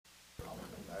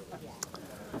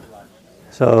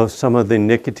So some of the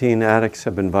nicotine addicts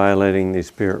have been violating the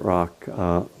Spirit Rock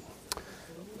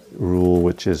rule,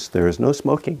 which is there is no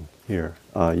smoking here.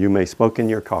 You may smoke in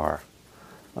your car.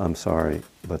 I'm sorry,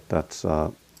 but that's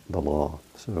the law.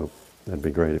 So that'd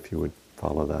be great if you would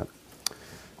follow that.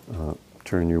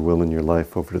 Turn your will and your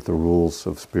life over to the rules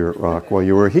of Spirit Rock while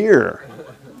you were here.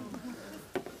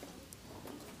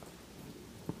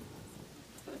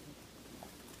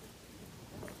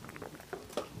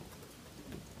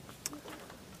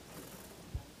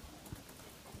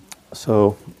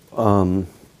 So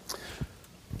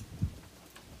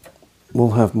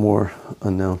we'll have more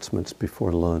announcements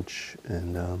before lunch,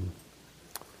 and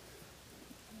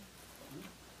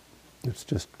it's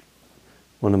just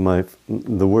one of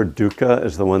the word dukkha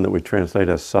is the one that we translate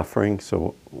as suffering,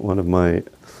 so one of my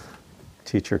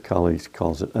teacher colleagues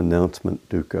calls it announcement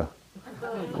dukkha.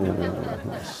 You know,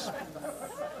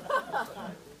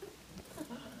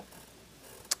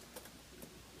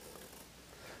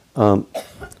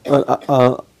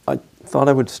 I thought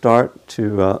I would start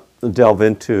to delve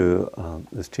into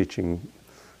this teaching,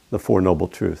 the Four Noble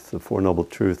Truths. The Four Noble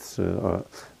Truths are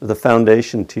the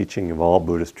foundation teaching of all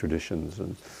Buddhist traditions.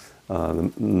 And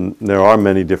there are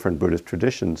many different Buddhist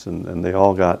traditions, and they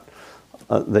all got,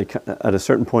 at a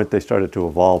certain point they started to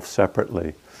evolve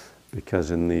separately,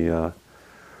 because in the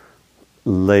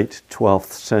late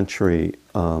 12th century,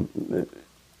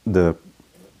 the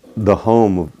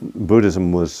home of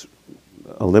Buddhism was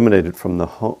eliminated from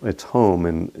its home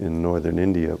in northern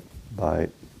India by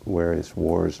various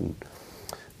wars and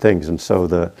things, and so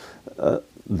the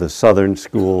southern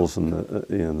schools and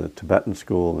the Tibetan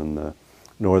school and the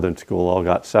northern school all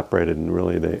got separated, and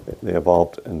really they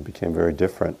evolved and became very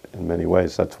different in many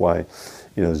ways. That's why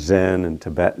Zen and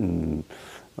Tibetan,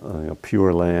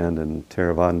 Pure Land and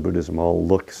Theravada Buddhism all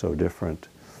look so different.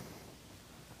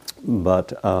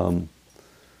 But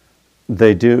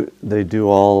they do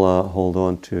all hold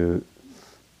on to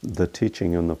the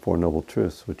teaching on the Four Noble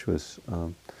Truths, which was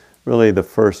really the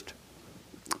first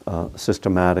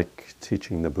systematic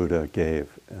teaching the Buddha gave,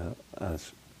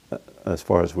 as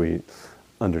far as we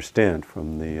understand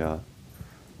from the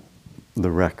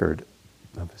record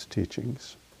of his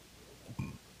teachings.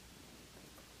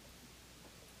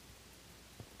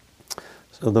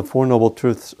 So the Four Noble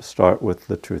Truths start with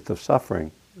the truth of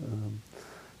suffering.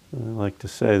 I like to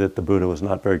say that the Buddha was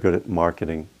not very good at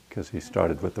marketing, because he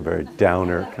started with a very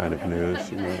downer kind of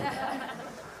news.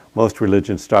 Most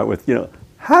religions start with,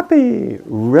 happy,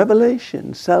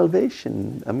 revelation,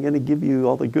 salvation. I'm going to give you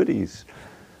all the goodies.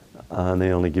 And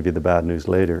they only give you the bad news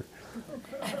later.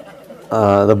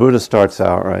 The Buddha starts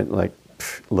out, right, like,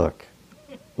 look,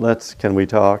 can we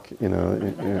talk?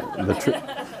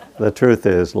 The truth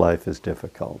is life is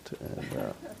difficult,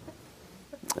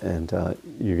 and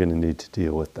you're going to need to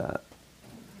deal with that.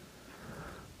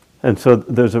 And so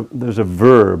there's a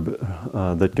verb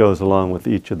that goes along with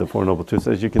each of the Four Noble Truths.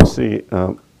 As you can see,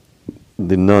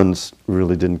 the nuns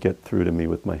really didn't get through to me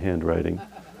with my handwriting.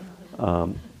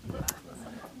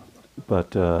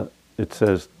 But it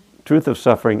says, truth of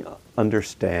suffering,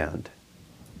 understand.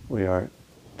 The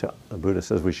Buddha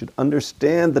says we should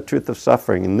understand the truth of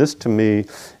suffering. And this, to me,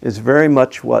 is very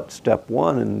much what step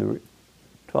 1 in the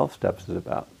 12 steps is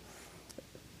about.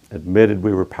 Admitted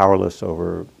we were powerless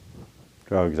over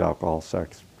drugs, alcohol,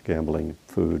 sex, gambling,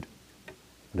 food,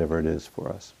 whatever it is for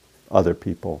us, other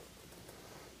people,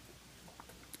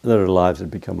 that our lives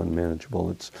had become unmanageable.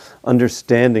 It's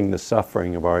understanding the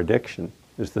suffering of our addiction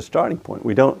is the starting point.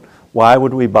 Why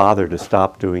would we bother to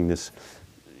stop doing this,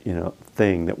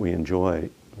 thing that we enjoy,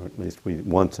 or at least we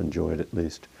once enjoyed at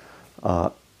least?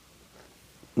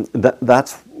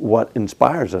 That's what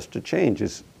inspires us to change,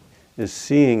 is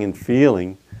seeing and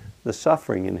feeling the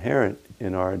suffering inherent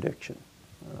in our addiction.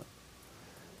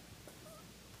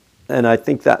 And I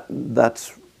think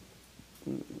that's,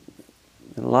 in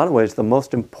a lot of ways, the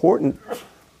most important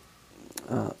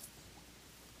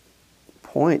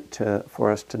point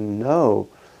for us to know.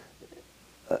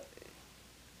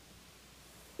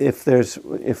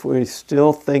 If we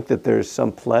still think that there's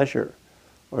some pleasure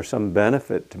or some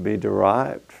benefit to be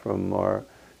derived from our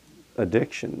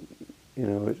addiction,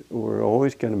 we're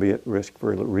always going to be at risk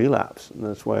for relapse. And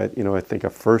that's why, I think a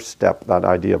first step, that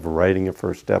idea of writing a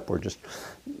first step, or just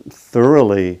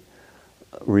thoroughly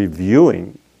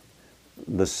reviewing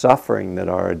the suffering that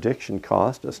our addiction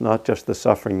caused us, not just the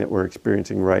suffering that we're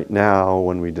experiencing right now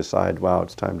when we decide, wow,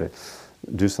 it's time to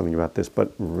do something about this,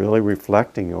 but really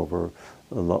reflecting over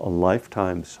a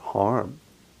lifetime's harm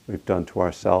we've done to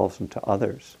ourselves and to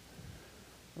others.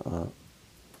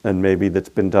 And maybe that's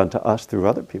been done to us through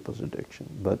other people's addiction.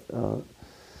 But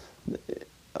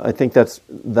I think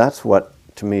that's what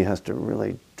to me has to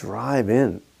really drive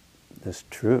in this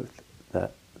truth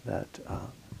that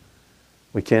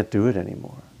we can't do it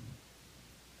anymore.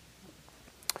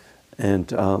 And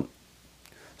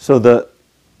so the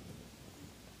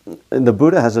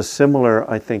Buddha has a similar,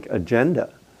 I think,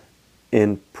 agenda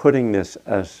in putting this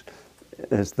as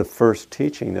the first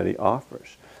teaching that he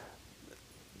offers,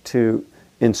 to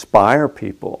inspire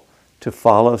people to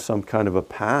follow some kind of a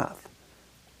path,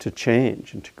 to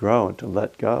change and to grow and to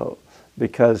let go,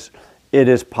 because it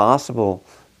is possible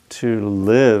to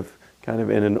live kind of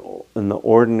in the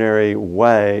ordinary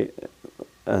way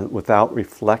without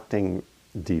reflecting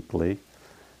deeply,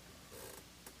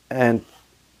 and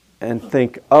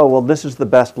think, oh, well, this is the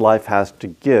best life has to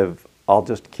give. I'll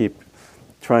just keep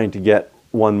trying to get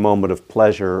one moment of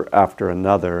pleasure after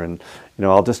another, and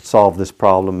I'll just solve this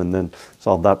problem and then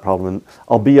solve that problem, and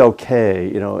I'll be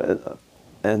okay,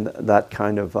 and that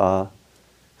kind of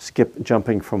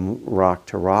jumping from rock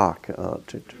to rock,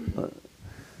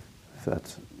 if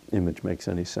that image makes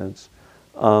any sense.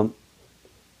 And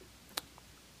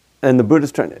the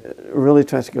Buddha's really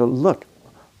tries to go, look,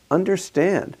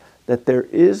 understand that there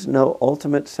is no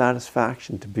ultimate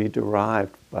satisfaction to be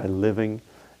derived by living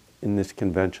in this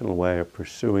conventional way of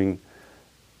pursuing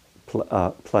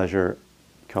pleasure,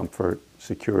 comfort,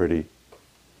 security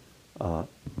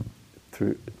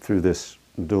through this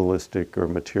dualistic or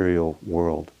material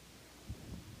world.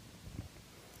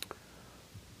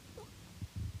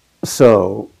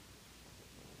 So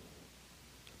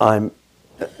I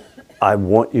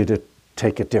want you to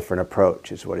take a different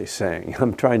approach, is what he's saying.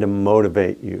 I'm trying to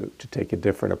motivate you to take a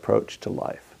different approach to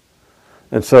life.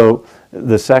 And so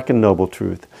the second noble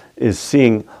truth is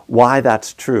seeing why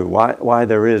that's true, why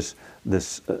there is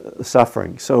this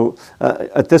suffering. So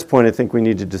at this point, I think we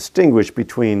need to distinguish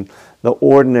between the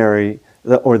ordinary,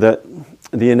 the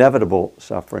inevitable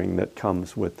suffering that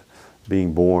comes with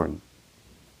being born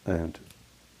and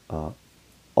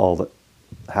all that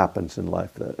happens in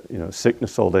life,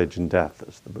 sickness, old age, and death,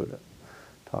 as the Buddha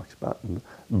talks about. And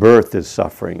birth is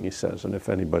suffering, he says, and if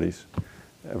anybody's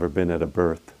ever been at a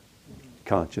birth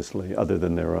consciously other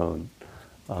than their own,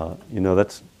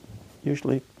 that's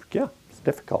usually, it's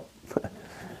difficult.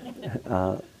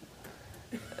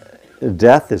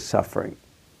 Death is suffering.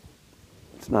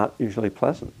 It's not usually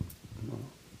pleasant.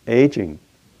 Aging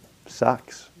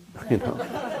sucks,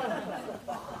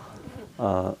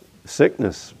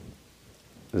 sickness.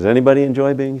 Does anybody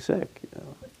enjoy being sick?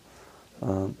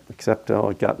 Except,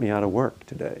 it got me out of work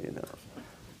today,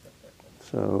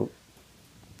 So,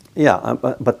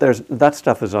 but that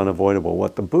stuff is unavoidable.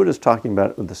 What the Buddha is talking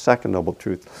about with the second noble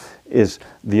truth is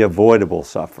the avoidable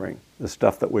suffering, the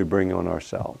stuff that we bring on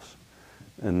ourselves.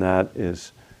 And that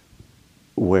is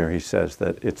where he says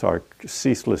that it's our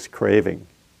ceaseless craving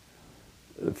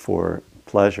for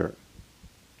pleasure,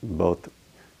 both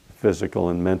physical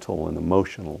and mental and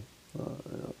emotional,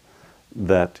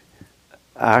 that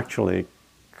actually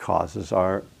causes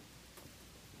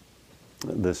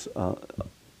this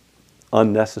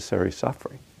unnecessary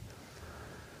suffering.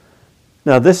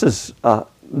 Now, this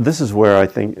is where I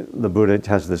think the Buddha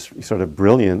has this sort of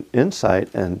brilliant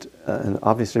insight and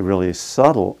obviously really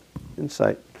subtle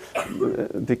insight,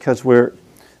 because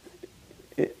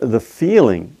the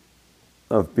feeling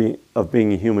of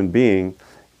being a human being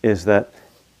is that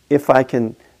if I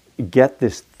can get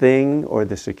this thing or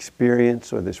this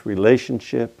experience or this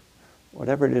relationship,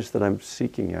 whatever it is that I'm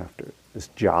seeking after, this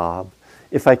job,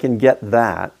 if I can get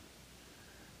that,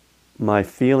 my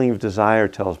feeling of desire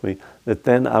tells me that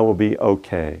then I will be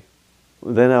okay.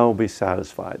 Then I will be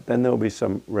satisfied. Then there will be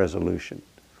some resolution.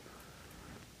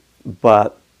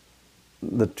 But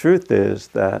the truth is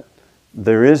that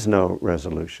there is no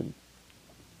resolution,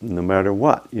 no matter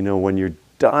what. When you're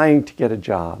dying to get a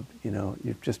job,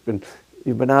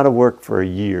 you've been out of work for a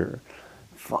year,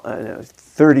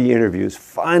 30 interviews,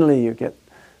 finally you get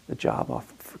the job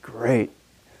offer. Great.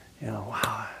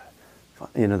 Wow.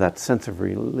 That sense of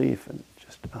relief and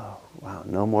just, oh, wow,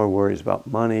 no more worries about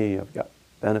money, I've got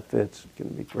benefits, it's going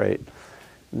to be great.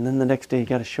 And then the next day you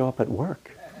got to show up at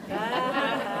work.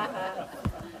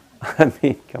 I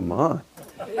mean, come on.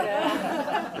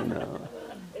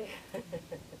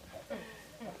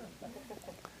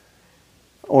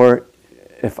 Or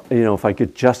if I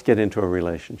could just get into a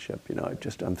relationship,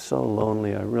 I'm so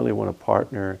lonely, I really want a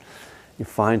partner. You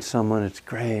find someone, it's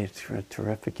great, it's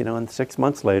terrific, and 6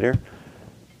 months later,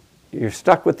 you're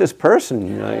stuck with this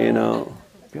person,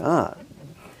 God.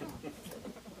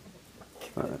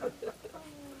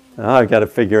 Now I've got to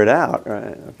figure it out, right?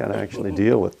 I've got to actually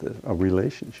deal with a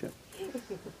relationship.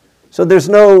 So there's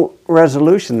no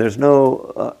resolution, there's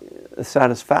no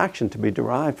satisfaction to be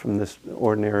derived from this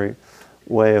ordinary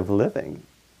way of living.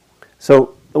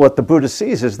 So what the Buddha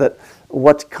sees is that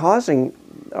what's causing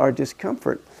our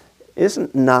discomfort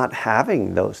isn't not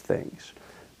having those things,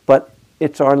 but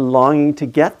it's our longing to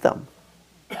get them.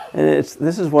 And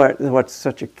this is what's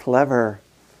such a clever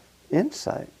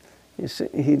insight. You see,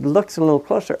 he looks a little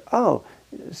closer. Oh,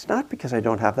 it's not because I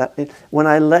don't have that. When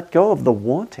I let go of the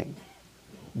wanting,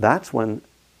 that's when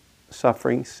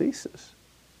suffering ceases.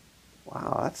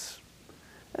 Wow,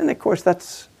 and of course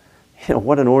that's,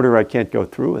 what an order. I can't go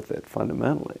through with it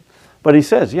fundamentally. But he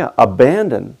says,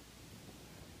 abandon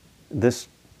this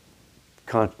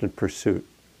constant pursuit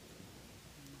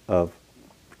of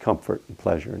comfort and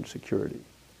pleasure and security.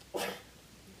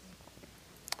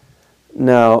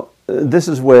 Now, this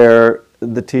is where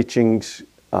the teachings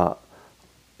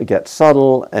get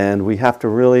subtle, and we have to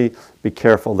really be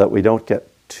careful that we don't get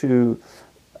too,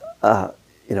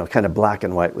 kind of black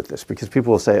and white with this, because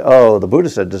people will say, oh, the Buddha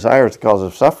said desire is the cause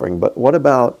of suffering, but what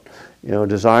about,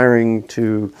 desiring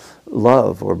to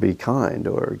love or be kind,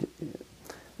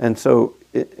 and so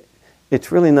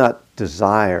it's really not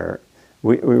desire.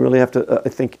 We really have to, I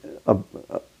think,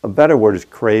 a better word is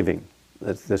craving.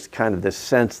 That's this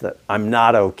sense that I'm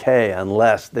not okay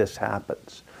unless this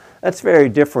happens. That's very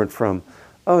different from,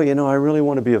 I really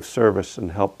want to be of service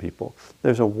and help people.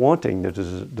 There's a wanting, there's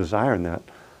a desire in that,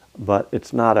 but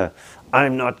it's not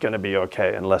I'm not going to be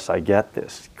okay unless I get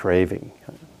this craving.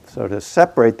 So to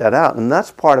separate that out, and that's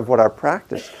part of what our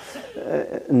practice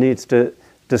needs to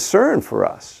discern for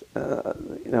us.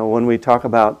 When we talk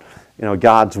about,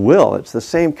 God's will, it's the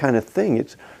same kind of thing.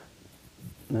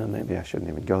 Maybe I shouldn't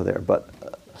even go there, but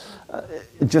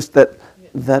just that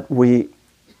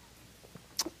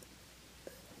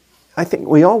I think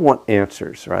we all want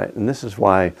answers, right? And this is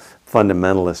why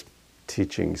fundamentalist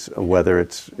teachings, whether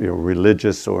it's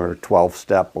religious or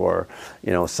 12-step or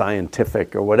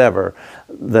scientific or whatever,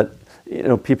 that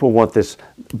people want this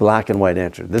black and white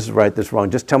answer. This is right, this is wrong.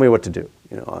 Just tell me what to do.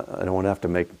 I don't want to have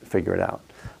to figure it out.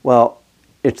 Well,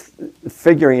 it's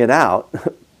figuring it out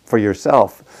for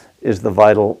yourself is the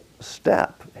vital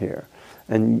step here.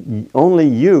 And only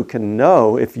you can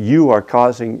know if you are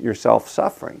causing yourself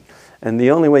suffering. And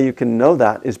the only way you can know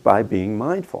that is by being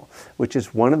mindful, which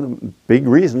is one of the big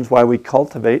reasons why we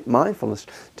cultivate mindfulness,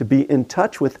 to be in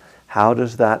touch with how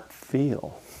does that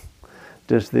feel?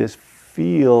 Does this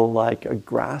feel like a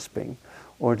grasping?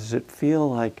 Or does it feel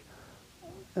like,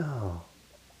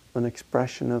 an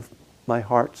expression of my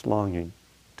heart's longing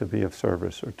to be of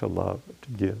service or to love or to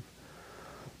give?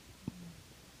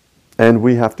 And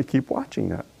we have to keep watching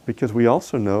that, because we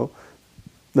also know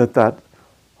that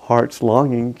heart's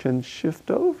longing can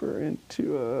shift over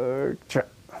into a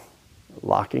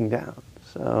locking down.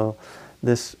 So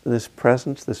this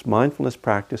presence, this mindfulness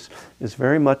practice is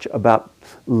very much about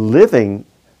living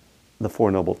the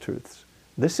Four Noble Truths.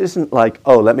 This isn't like,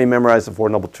 let me memorize the Four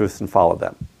Noble Truths and follow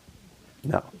them.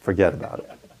 No, forget about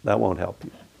it. That won't help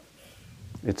you.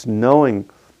 It's knowing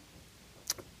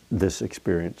this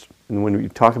experience. And when we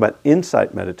talk about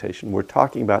insight meditation, we're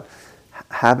talking about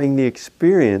having the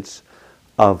experience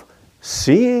of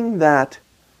seeing that,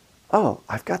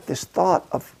 I've got this thought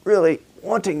of really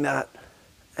wanting that,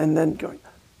 and then going,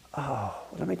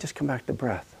 let me just come back to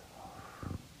breath.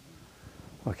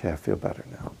 Okay, I feel better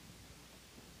now.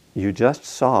 You just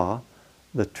saw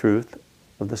the truth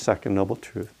of the second noble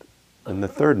truth and the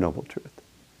third noble truth,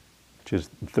 which is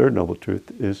the third noble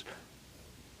truth is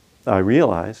I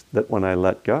realized that when I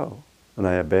let go and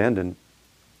I abandon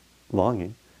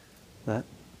longing, that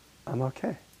I'm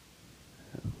okay.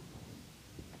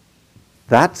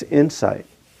 That's insight.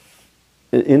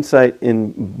 Insight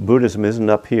in Buddhism isn't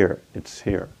up here. It's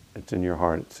here. It's in your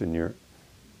heart. It's in your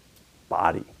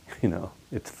body.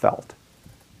 It's felt.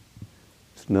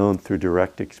 It's known through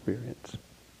direct experience.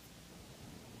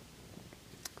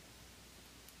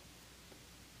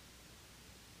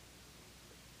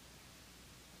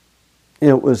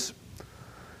 It was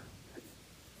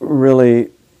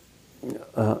really,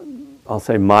 I'll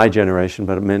say my generation,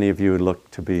 but many of you would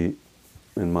look to be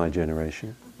in my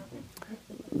generation,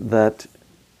 that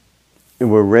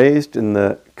were raised in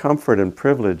the comfort and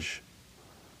privilege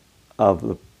of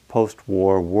the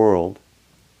post-war world,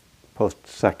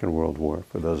 post-Second World War,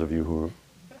 for those of you who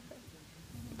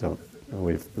don't,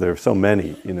 there are so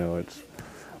many,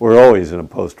 we're always in a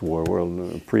post-war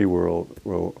world, a pre-World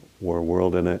War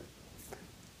world, and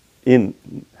in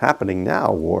happening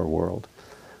now war world.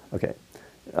 Okay.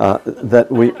 That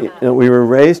we were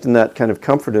raised in that kind of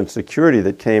comfort and security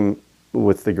that came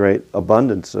with the great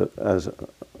abundance as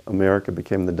America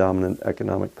became the dominant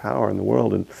economic power in the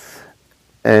world,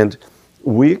 and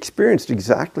we experienced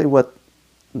exactly what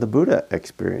the Buddha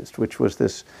experienced, which was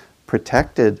this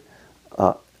protected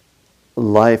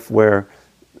life where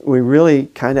we really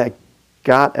kind of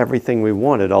got everything we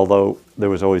wanted, although there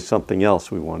was always something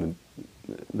else we wanted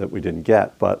that we didn't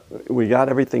get. But we got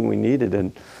everything we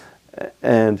needed,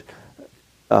 and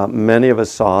many of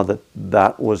us saw that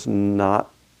that was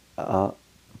not the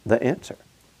answer,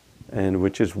 and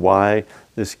which is why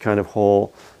this kind of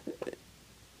whole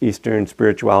Eastern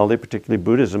spirituality, particularly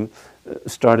Buddhism,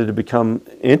 started to become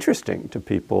interesting to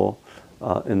people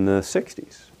in the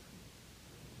 60s.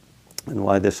 And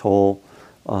why this whole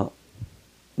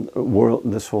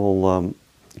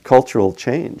cultural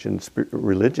change and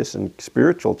religious and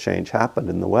spiritual change happened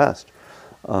in the West.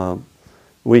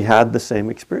 We had the same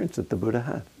experience that the Buddha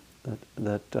had,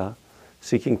 that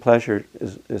seeking pleasure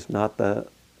is not the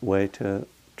way to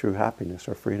true happiness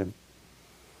or freedom.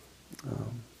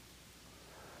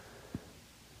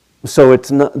 So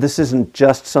this isn't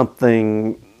just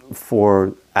something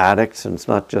for addicts, and it's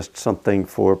not just something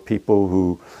for people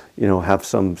who, have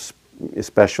some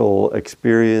special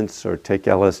experience or take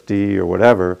LSD or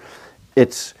whatever.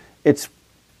 It's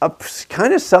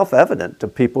kind of self-evident to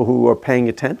people who are paying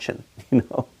attention,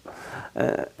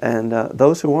 and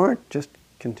those who aren't just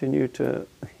continue to,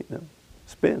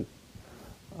 spin.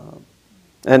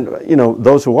 And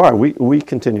those who are, we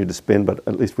continue to spin, but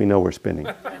at least we know we're spinning.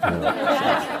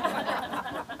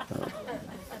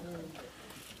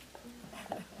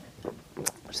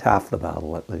 It's half the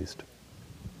battle, at least.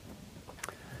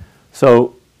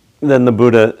 So then the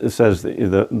Buddha says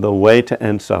the way to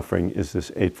end suffering is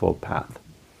this Eightfold Path,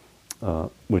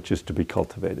 which is to be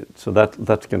cultivated. So that's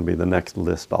going to be the next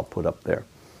list I'll put up there,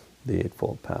 the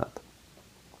Eightfold Path.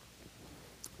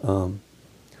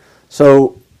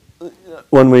 So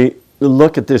when we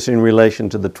look at this in relation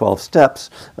to the 12 steps,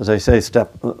 as I say,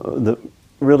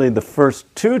 really the first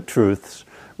two truths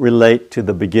relate to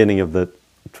the beginning of the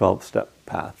 12-step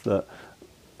path.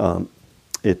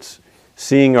 It's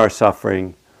seeing our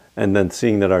suffering and then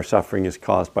seeing that our suffering is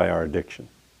caused by our addiction.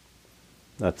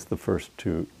 That's the first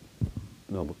two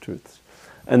noble truths.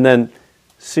 And then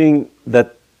seeing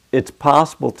that it's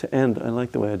possible to end. I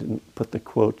like the way I didn't put the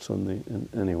quotes on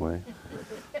anyway.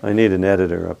 I need an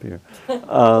editor up here.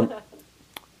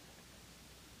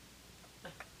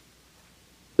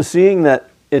 Seeing that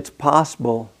it's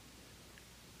possible,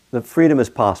 that freedom is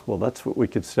possible. That's what we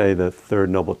could say the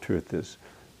third noble truth is.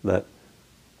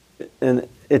 And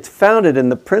it's founded in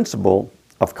the principle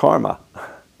of karma,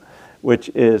 which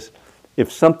is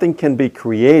if something can be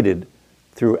created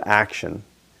through action,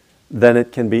 then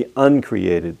it can be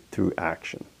uncreated through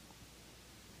action.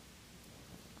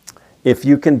 If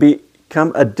you can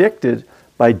become addicted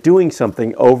by doing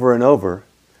something over and over,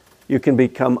 you can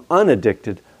become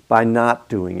unaddicted by not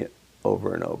doing it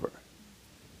over and over.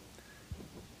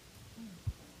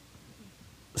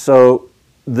 So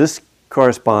this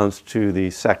corresponds to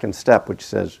the second step, which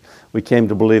says we came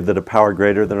to believe that a power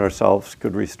greater than ourselves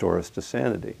could restore us to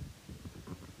sanity.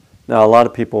 Now, a lot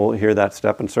of people hear that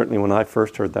step, and certainly when I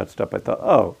first heard that step, I thought,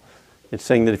 oh, it's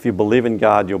saying that if you believe in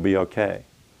God, you'll be okay.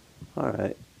 All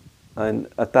right. And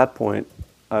at that point,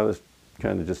 I was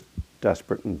kind of just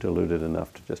desperate and deluded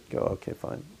enough to just go, okay,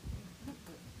 fine.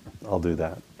 I'll do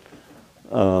that.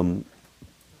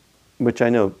 Which I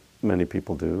know many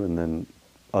people do, and then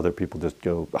other people just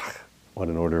go, what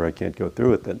an order, I can't go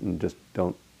through with it, and just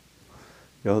don't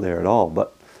go there at all.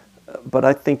 But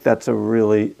I think that's a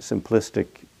really simplistic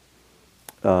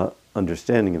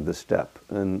understanding of the step.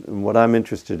 And what I'm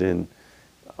interested in,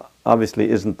 obviously,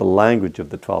 isn't the language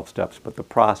of the 12 steps, but the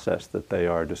process that they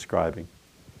are describing.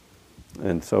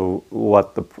 And so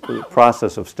what the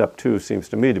process of step 2 seems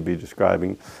to me to be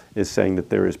describing is saying that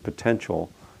there is potential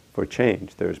for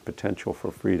change, there is potential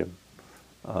for freedom.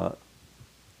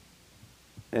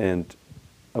 And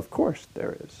of course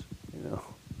there is,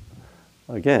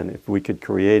 Again, if we could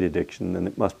create addiction, then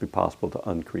it must be possible to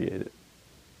uncreate it.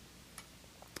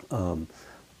 And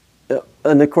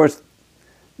of course,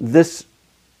 this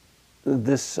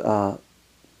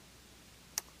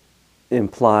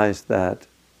implies that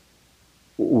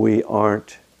we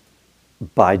aren't,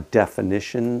 by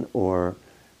definition or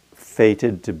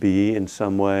fated to be in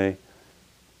some way,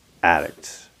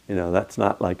 addicts. That's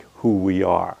not like who we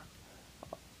are.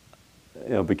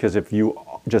 Because if you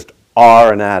just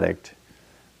are an addict,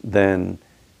 then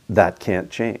that can't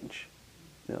change.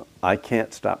 I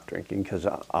can't stop drinking because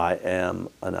I am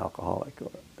an alcoholic.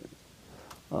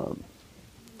 One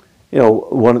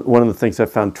of the things I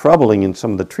found troubling in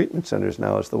some of the treatment centers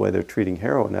now is the way they're treating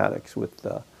heroin addicts with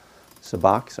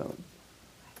Suboxone.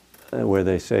 where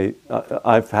they say,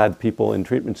 I've had people in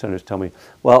treatment centers tell me,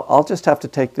 well, I'll just have to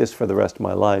take this for the rest of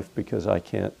my life because I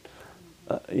can't,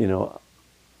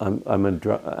 I'm an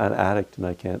addict and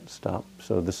I can't stop.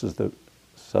 So this is the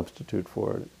substitute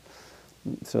for it.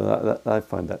 So I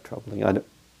find that troubling. I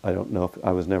don't know if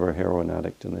I was never a heroin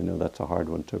addict, and I know that's a hard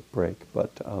one to break.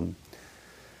 But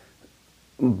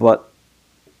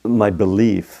my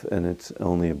belief, and it's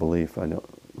only a belief, I know,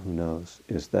 who knows,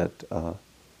 is that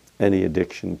any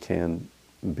addiction can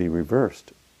be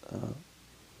reversed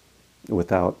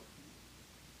without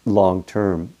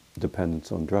long-term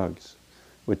dependence on drugs,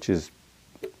 which is,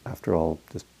 after all,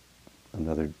 just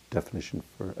another definition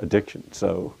for addiction.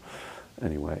 So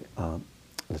anyway,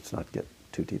 let's not get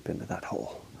too deep into that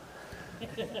hole.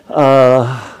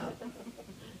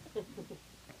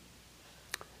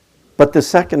 But the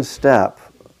second step,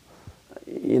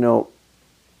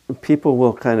 people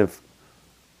will kind of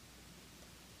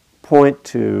point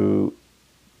to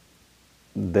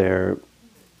their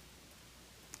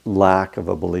lack of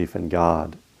a belief in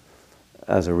God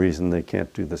as a reason they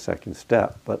can't do the second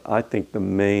step. But I think the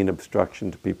main obstruction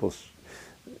to people's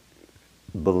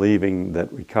believing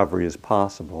that recovery is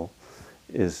possible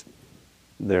is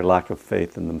their lack of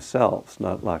faith in themselves,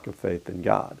 not lack of faith in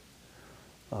God.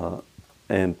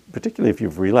 And particularly if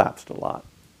you've relapsed a lot,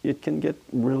 it can get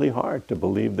really hard to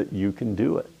believe that you can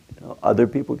do it. Other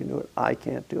people can do it. I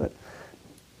can't do it.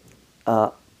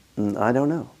 I don't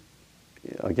know.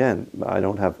 Again, I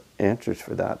don't have answers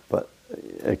for that, but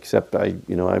except the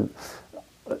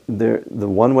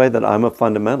one way that I'm a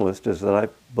fundamentalist is that I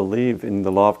believe in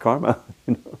the law of karma.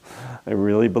 I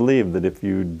really believe that if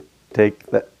you take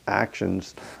the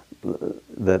actions,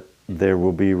 that there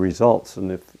will be results,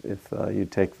 and if you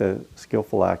take the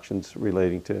skillful actions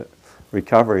relating to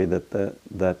recovery,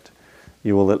 that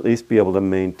you will at least be able to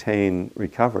maintain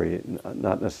recovery,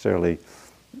 not necessarily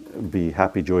be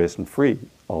happy, joyous, and free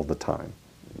all the time.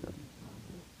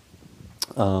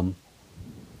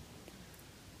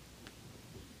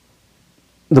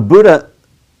 The Buddha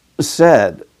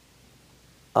said,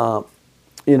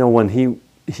 when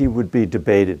he would be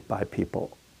debated by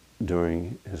people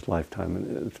during his lifetime,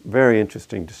 and it's very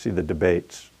interesting to see the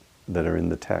debates that are in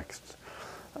the texts,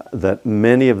 that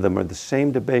many of them are the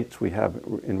same debates we have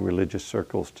in religious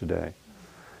circles today.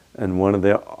 And one of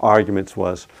the arguments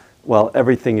was, well,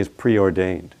 everything is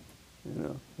preordained.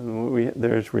 And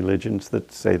there's religions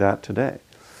that say that today.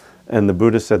 And the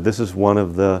Buddha said this is one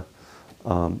of the,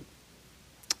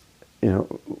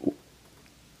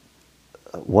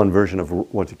 one version of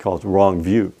what he calls wrong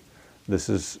view. This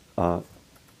is an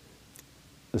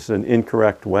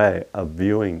incorrect way of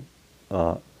viewing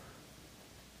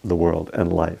the world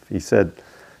and life. He said,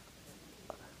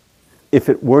 if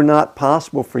it were not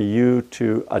possible for you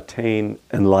to attain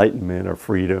enlightenment or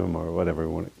freedom or whatever you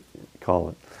want to call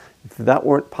it, if that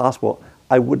weren't possible,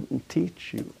 I wouldn't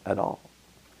teach you at all.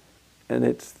 And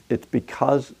it's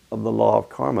because of the law of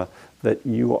karma that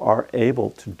you are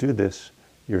able to do this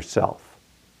yourself.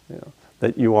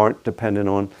 That you aren't dependent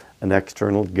on an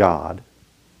external God,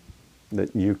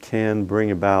 that you can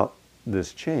bring about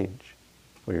this change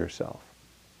for yourself.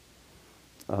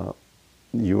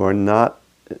 You are not,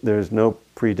 there's no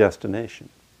predestination.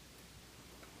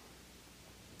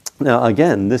 Now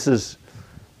again, this is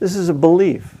a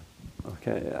belief,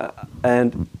 okay,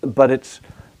 but it's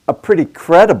a pretty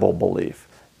credible belief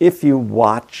if you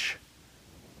watch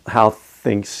how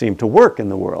things seem to work in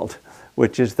the world,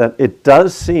 which is that it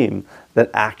does seem that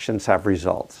actions have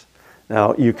results.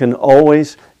 Now you can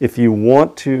always, if you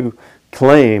want to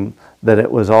claim that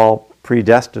it was all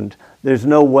predestined, there's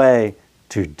no way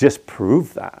to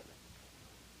disprove that.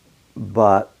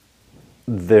 But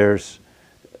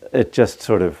it just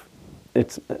sort of,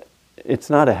 it's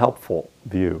not a helpful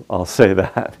view, I'll say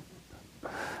that,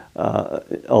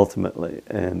 ultimately,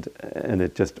 and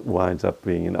it just winds up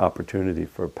being an opportunity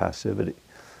for passivity.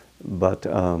 But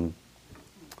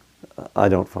I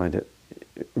don't find it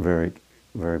very,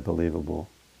 very believable.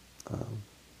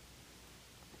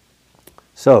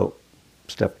 So,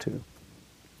 step 2,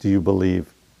 do you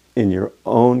believe in your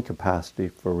own capacity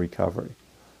for recovery?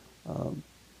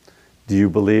 Do you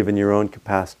believe in your own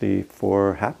capacity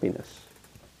for happiness?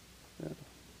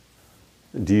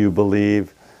 Do you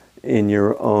believe in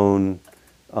your own,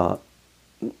 not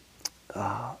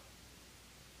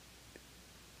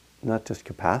just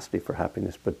capacity for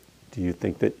happiness, but do you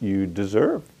think that you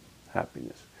deserve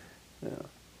happiness?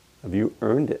 Have you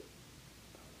earned it?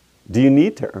 Do you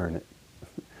need to earn it?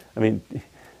 I mean,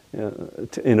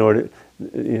 in order,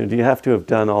 do you have to have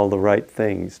done all the right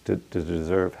things to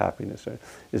deserve happiness?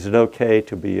 Is it okay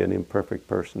to be an imperfect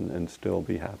person and still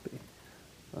be happy?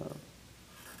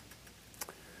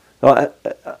 So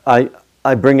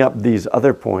I bring up these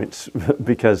other points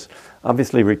because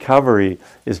obviously recovery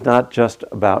is not just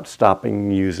about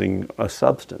stopping using a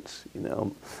substance. You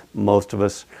know, most of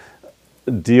us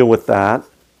deal with that,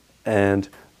 and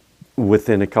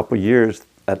within a couple years,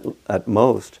 at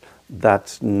most,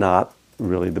 that's not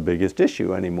really the biggest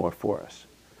issue anymore for us.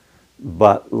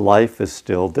 But life is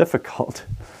still difficult,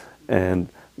 and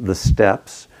the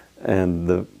steps and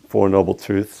the Four Noble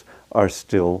Truths are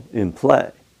still in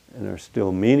play and are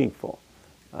still meaningful.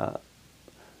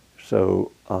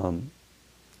 So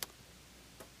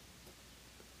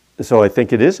I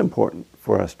think it is important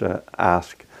for us to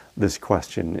ask this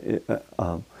question,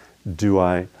 do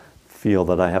I feel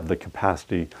that I have the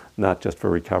capacity not just for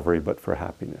recovery but for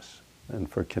happiness and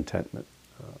for contentment?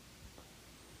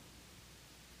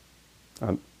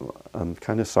 I'm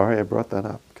kind of sorry I brought that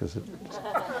up because it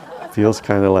feels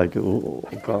kind of like, oh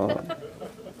God.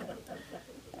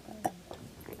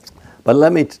 But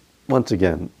let me, once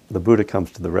again, the Buddha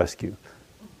comes to the rescue.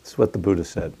 This is what the Buddha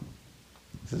said.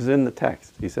 This is in the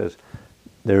text. He says,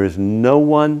 there is no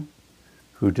one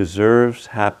who deserves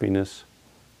happiness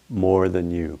more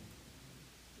than you.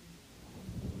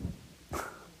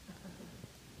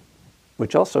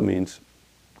 Which also means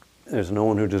there's no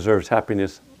one who deserves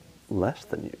happiness less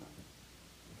than you.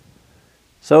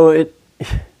 So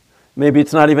maybe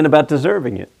it's not even about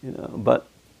deserving it, you know, but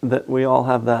that we all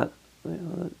have that, you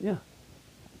know, yeah,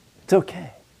 it's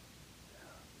okay.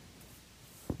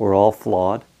 We're all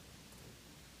flawed.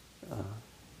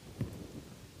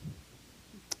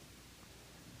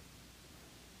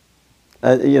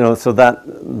 You know, so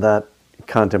that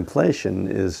contemplation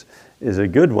is a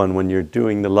good one when you're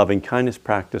doing the loving kindness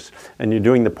practice, and you're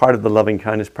doing the part of the loving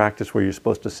kindness practice where you're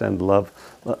supposed to send love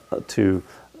to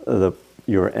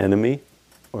your enemy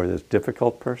or this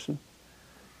difficult person,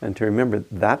 and to remember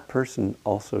that person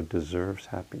also deserves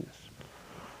happiness.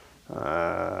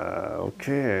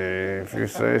 Okay, if you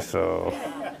say so.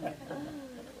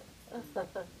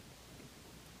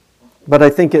 But I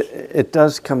think it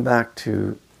does come back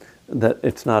to that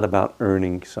it's not about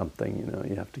earning something. You know,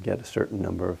 you have to get a certain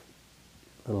number of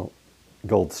little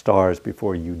gold stars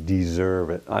before you deserve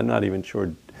it. I'm not even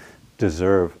sure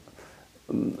deserve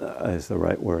is the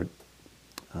right word.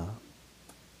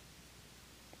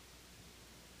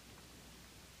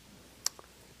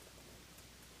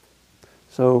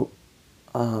 So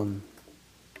I'm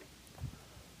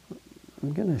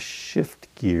going to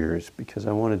shift gears because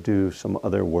I want to do some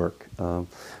other work.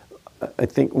 I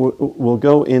think we'll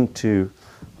go into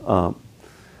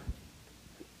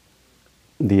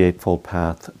the Eightfold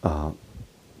Path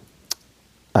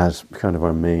as kind of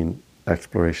our main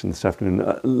exploration this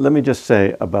afternoon. Let me just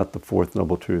say about the Fourth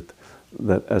Noble Truth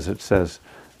that, as it says,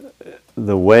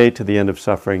 the way to the end of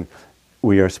suffering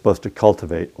we are supposed to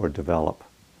cultivate or develop.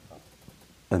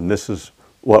 And this is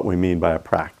what we mean by a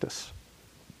practice.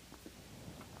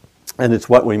 And it's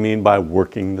what we mean by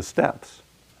working the steps,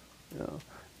 you know,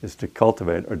 is to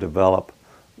cultivate or develop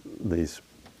these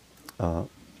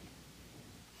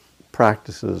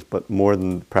practices, but more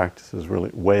than practices,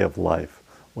 really way of life,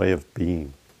 way of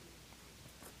being.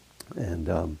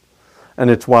 And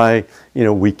it's why, you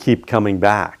know, we keep coming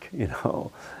back, you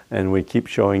know, and we keep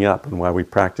showing up, and why we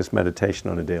practice meditation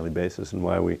on a daily basis, and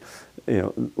why we, you know,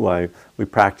 why we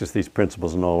practice these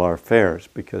principles in all our affairs,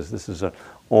 because this is an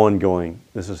ongoing,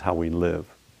 this is how we live.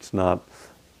 It's not,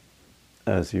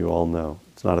 as you all know,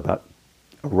 it's not about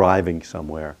arriving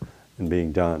somewhere and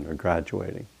being done or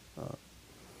graduating.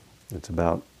 It's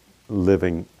about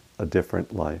living a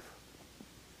different life.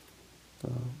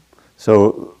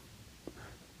 So,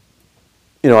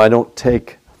 you know, I don't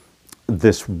take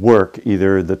this work,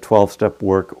 either the 12-step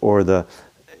work or the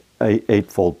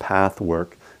Eightfold Path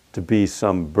work, to be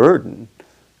some burden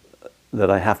that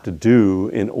I have to do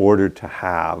in order to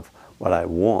have what I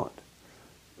want.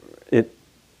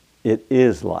 It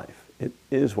is life. It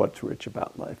is what's rich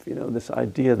about life. You know, this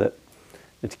idea that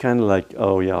it's kind of like,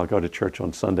 oh yeah, I'll go to church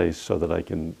on Sundays so that I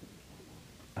can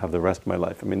have the rest of my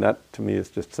life. I mean, that to me is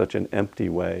just such an empty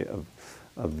way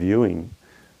of viewing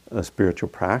a spiritual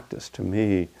practice. To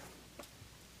me,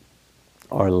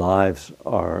 our lives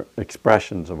are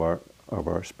expressions of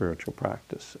our spiritual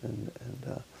practice, and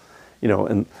you know,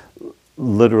 and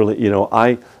literally, you know,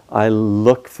 I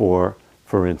look for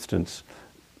instance,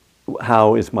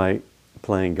 how is my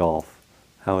playing golf?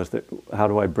 How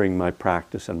do I bring my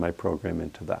practice and my program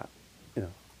into that? You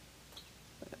know,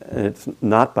 and it's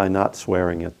not by not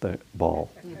swearing at the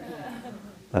ball.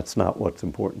 That's not what's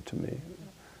important to me.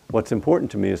 What's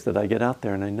important to me is that I get out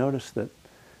there and I notice that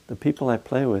the people I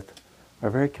play with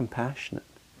are very compassionate,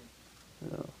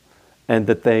 you know, and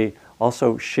that they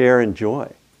also share in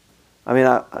joy. I mean,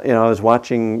 I was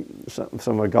watching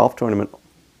some of a golf tournament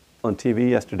on TV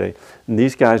yesterday, and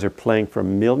these guys are playing for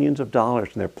millions of dollars,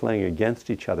 and they're playing against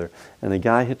each other. And the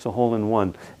guy hits a hole in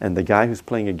one, and the guy who's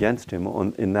playing against him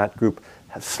in that group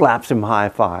slaps him high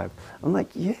five. I'm like,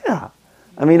 yeah.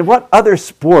 I mean, what other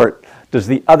sport does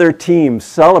the other team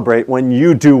celebrate when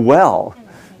you do well?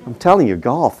 I'm telling you,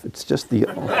 golf. It's just the.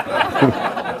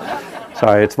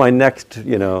 Sorry, it's my next.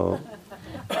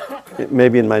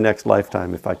 Maybe in my next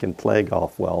lifetime, if I can play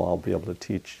golf well, I'll be able to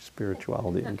teach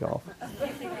spirituality in golf.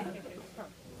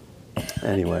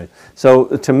 Anyway, so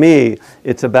to me,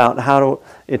 it's about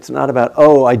it's not about,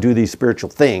 oh, I do these spiritual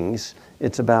things.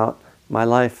 It's about my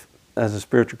life as a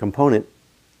spiritual component,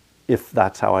 if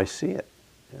that's how I see it.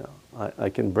 I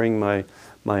can bring my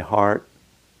heart,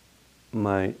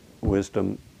 my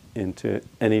wisdom into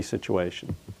any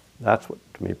situation. That's what,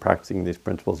 to me, practicing these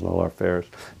principles in all our affairs.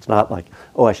 It's not like,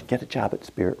 oh, I should get a job at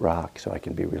Spirit Rock so I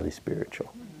can be really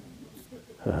spiritual.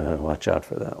 Watch out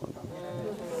for that one.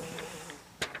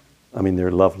 I mean,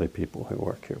 they're lovely people who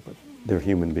work here, but they're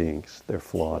human beings. They're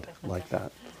flawed like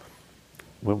that.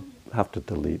 We'll have to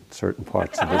delete certain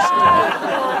parts of this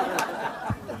talk.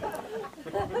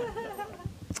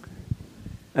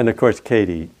 And of course,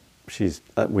 Katie, she's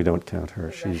we don't count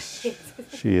her.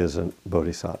 She is a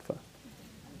bodhisattva.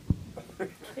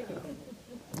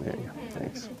 There you go.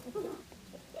 Thanks.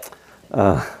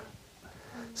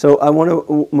 So I want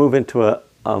to move into a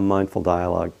mindful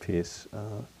dialogue piece.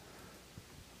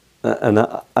 And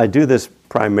I do this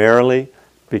primarily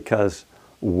because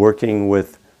working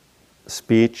with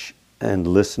speech and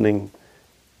listening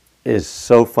is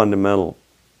so fundamental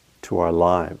to our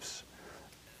lives.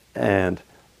 And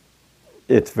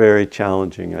it's very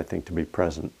challenging, I think, to be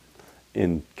present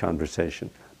in conversation.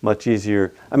 Much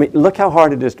easier. I mean, look how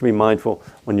hard it is to be mindful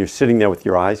when you're sitting there with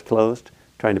your eyes closed,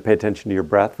 trying to pay attention to your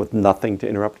breath with nothing to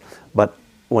interrupt. But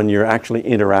when you're actually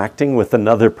interacting with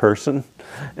another person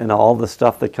and all the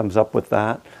stuff that comes up with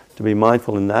that, to be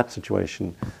mindful in that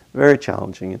situation, very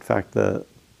challenging. In fact,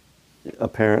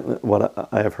 apparently, what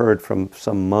I have heard from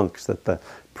some monks, that the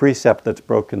precept that's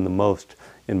broken the most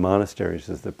in monasteries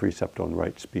is the precept on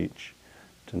right speech,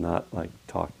 to not like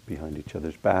talk behind each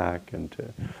other's back and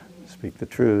to speak the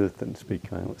truth and speak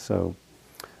kindly. So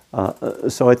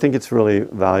I think it's really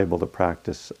valuable to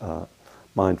practice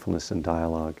mindfulness and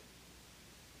dialogue.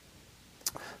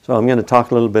 So I'm going to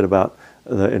talk a little bit about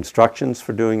the instructions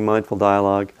for doing mindful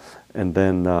dialogue, and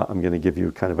then I'm going to give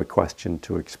you kind of a question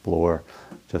to explore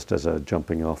just as a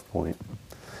jumping off point.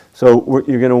 So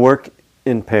you're going to work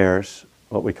in pairs,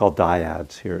 what we call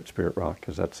dyads here at Spirit Rock,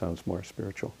 because that sounds more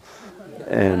spiritual.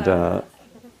 And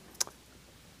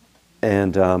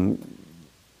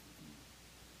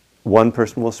one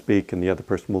person will speak and the other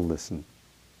person will listen.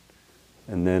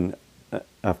 And then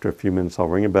after a few minutes I'll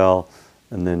ring a bell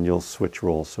and then you'll switch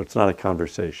roles. So it's not a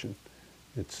conversation.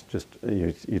 It's just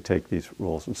you take these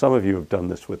roles. And some of you have done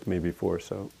this with me before,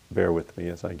 so bear with me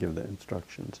as I give the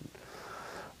instructions.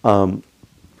 So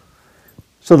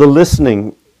the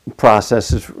listening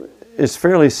process is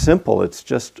fairly simple. It's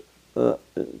just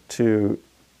to,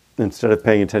 instead of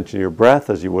paying attention to your breath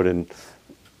as you would in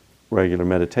regular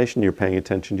meditation, you're paying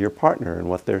attention to your partner and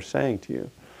what they're saying to you.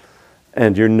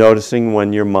 And you're noticing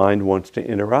when your mind wants to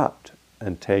interrupt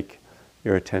and take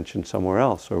your attention somewhere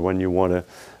else, or when you want to,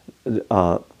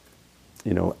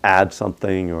 add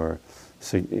something or,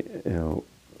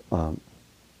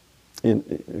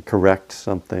 correct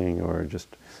something or just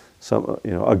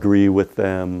agree with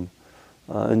them.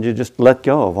 And you just let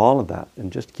go of all of that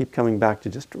and just keep coming back to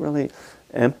just really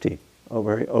empty, a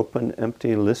very open,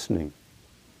 empty listening.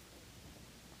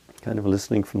 Kind of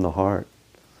listening from the heart,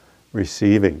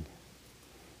 receiving.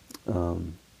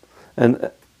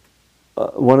 And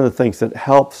one of the things that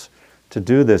helps to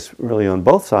do this really on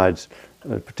both sides,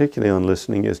 particularly on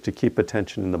listening, is to keep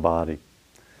attention in the body.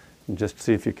 And just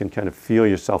see if you can kind of feel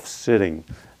yourself sitting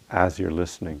as you're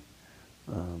listening.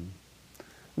 And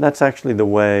that's actually the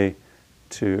way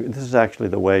this is actually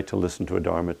the way to listen to a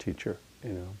Dharma teacher,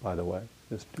 by the way.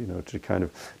 Just, to kind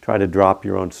of try to drop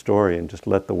your own story and just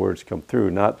let the words come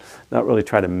through. Not really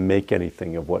try to make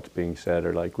anything of what's being said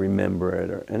or like remember it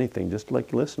or anything. Just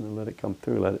like listen and let it come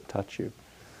through, let it touch you.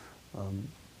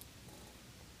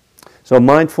 So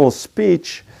mindful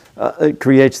speech it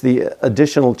creates the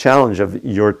additional challenge of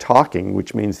your talking,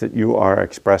 which means that you are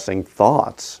expressing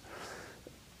thoughts.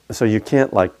 So you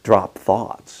can't like drop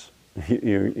thoughts,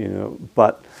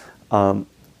 but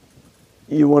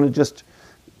you want to just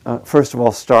first of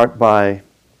all start by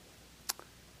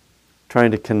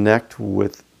trying to connect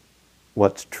with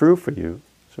what's true for you.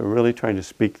 So really trying to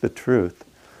speak the truth,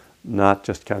 not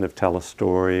just kind of tell a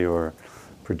story or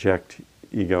project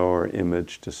ego or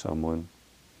image to someone.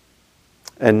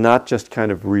 And not just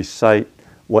kind of recite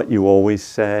what you always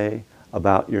say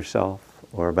about yourself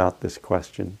or about this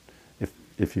question,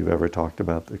 if you've ever talked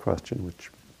about the question, which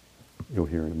you'll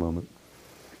hear in a moment.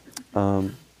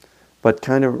 But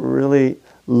kind of really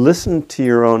listen to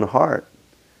your own heart.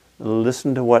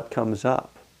 Listen to what comes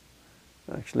up.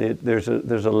 Actually, there's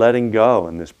a letting go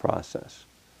in this process.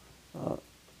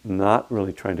 Not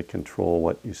really trying to control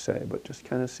what you say, but just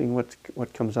kind of seeing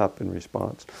what comes up in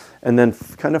response. And then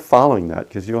kind of following that,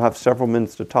 because you'll have several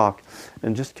minutes to talk,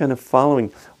 and just kind of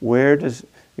following, where does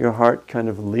your heart kind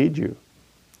of lead you?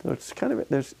 So it's kind of,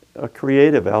 there's a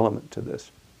creative element to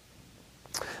this.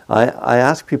 I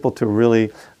ask people to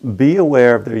really be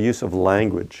aware of their use of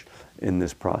language in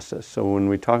this process. So when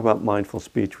we talk about mindful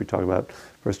speech, we talk about,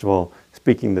 first of all,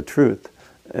 speaking the truth.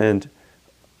 And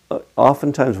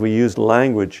oftentimes we use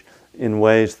language in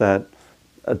ways that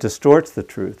distorts the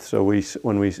truth. So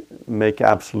when we make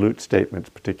absolute statements,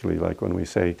 particularly like when we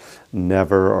say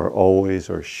never or always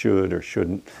or should or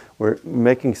shouldn't, we're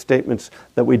making statements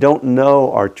that we don't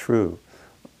know are true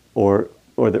or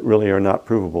that really are not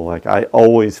provable. Like, I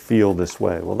always feel this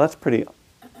way. Well, that's pretty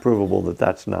provable that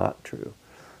that's not true.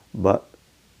 But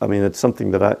I mean, it's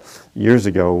something that years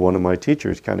ago, one of my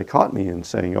teachers kind of caught me in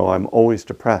saying, oh, I'm always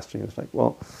depressed. And he was like,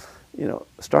 well,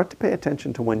 start to pay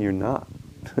attention to when you're not.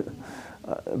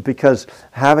 Because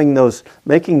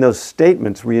making those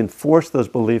statements reinforce those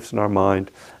beliefs in our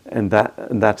mind, and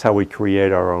that's how we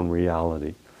create our own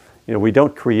reality. We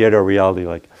don't create our reality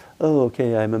like, oh,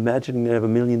 okay, I'm imagining I have $1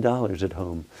 million at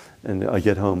home, and I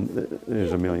get home,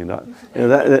 there's $1 million.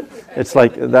 It's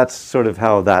like, that's sort of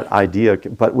how that idea,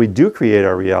 but we do create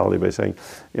our reality by saying,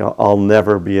 I'll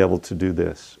never be able to do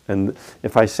this. And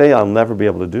if I say I'll never be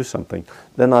able to do something,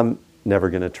 then I'm never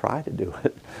going to try to do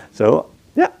it. So,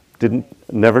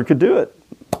 never could do it.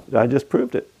 I just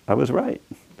proved it. I was right.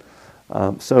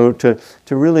 So to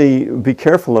really be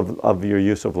careful of your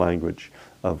use of language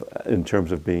in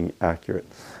terms of being accurate.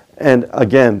 And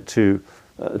again, to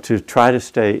try to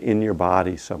stay in your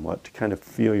body somewhat, to kind of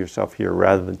feel yourself here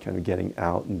rather than kind of getting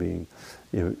out and being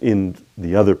in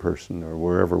the other person or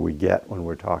wherever we get when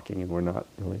we're talking and we're not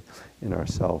really in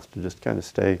ourselves, to just kind of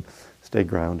stay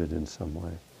grounded in some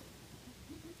way.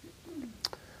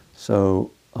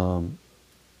 So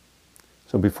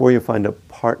before you find a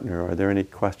partner, are there any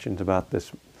questions about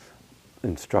this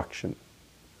instruction?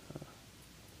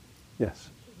 Yes?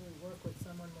 Should we work with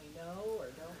someone we know or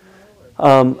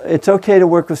don't know? It's okay to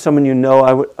work with someone you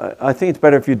know. I think it's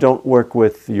better if you don't work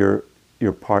with your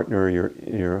partner,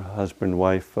 your husband,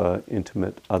 wife,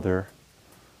 intimate other.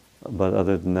 But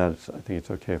other than that, I think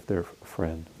it's okay if they're a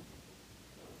friend.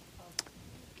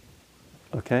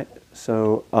 Okay,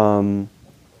 so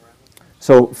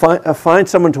find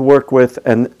someone to work with,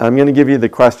 and I'm going to give you the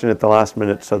question at the last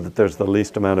minute so that there's the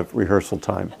least amount of rehearsal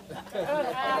time.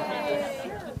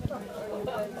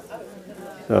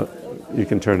 So you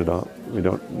can turn it off. We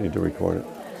don't need to record it.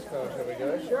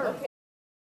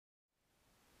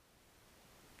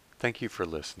 Thank you for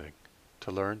listening.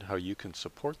 To learn how you can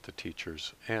support the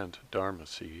teachers and Dharma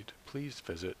Seed, please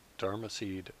visit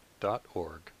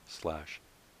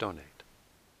dharmaseed.org/donate.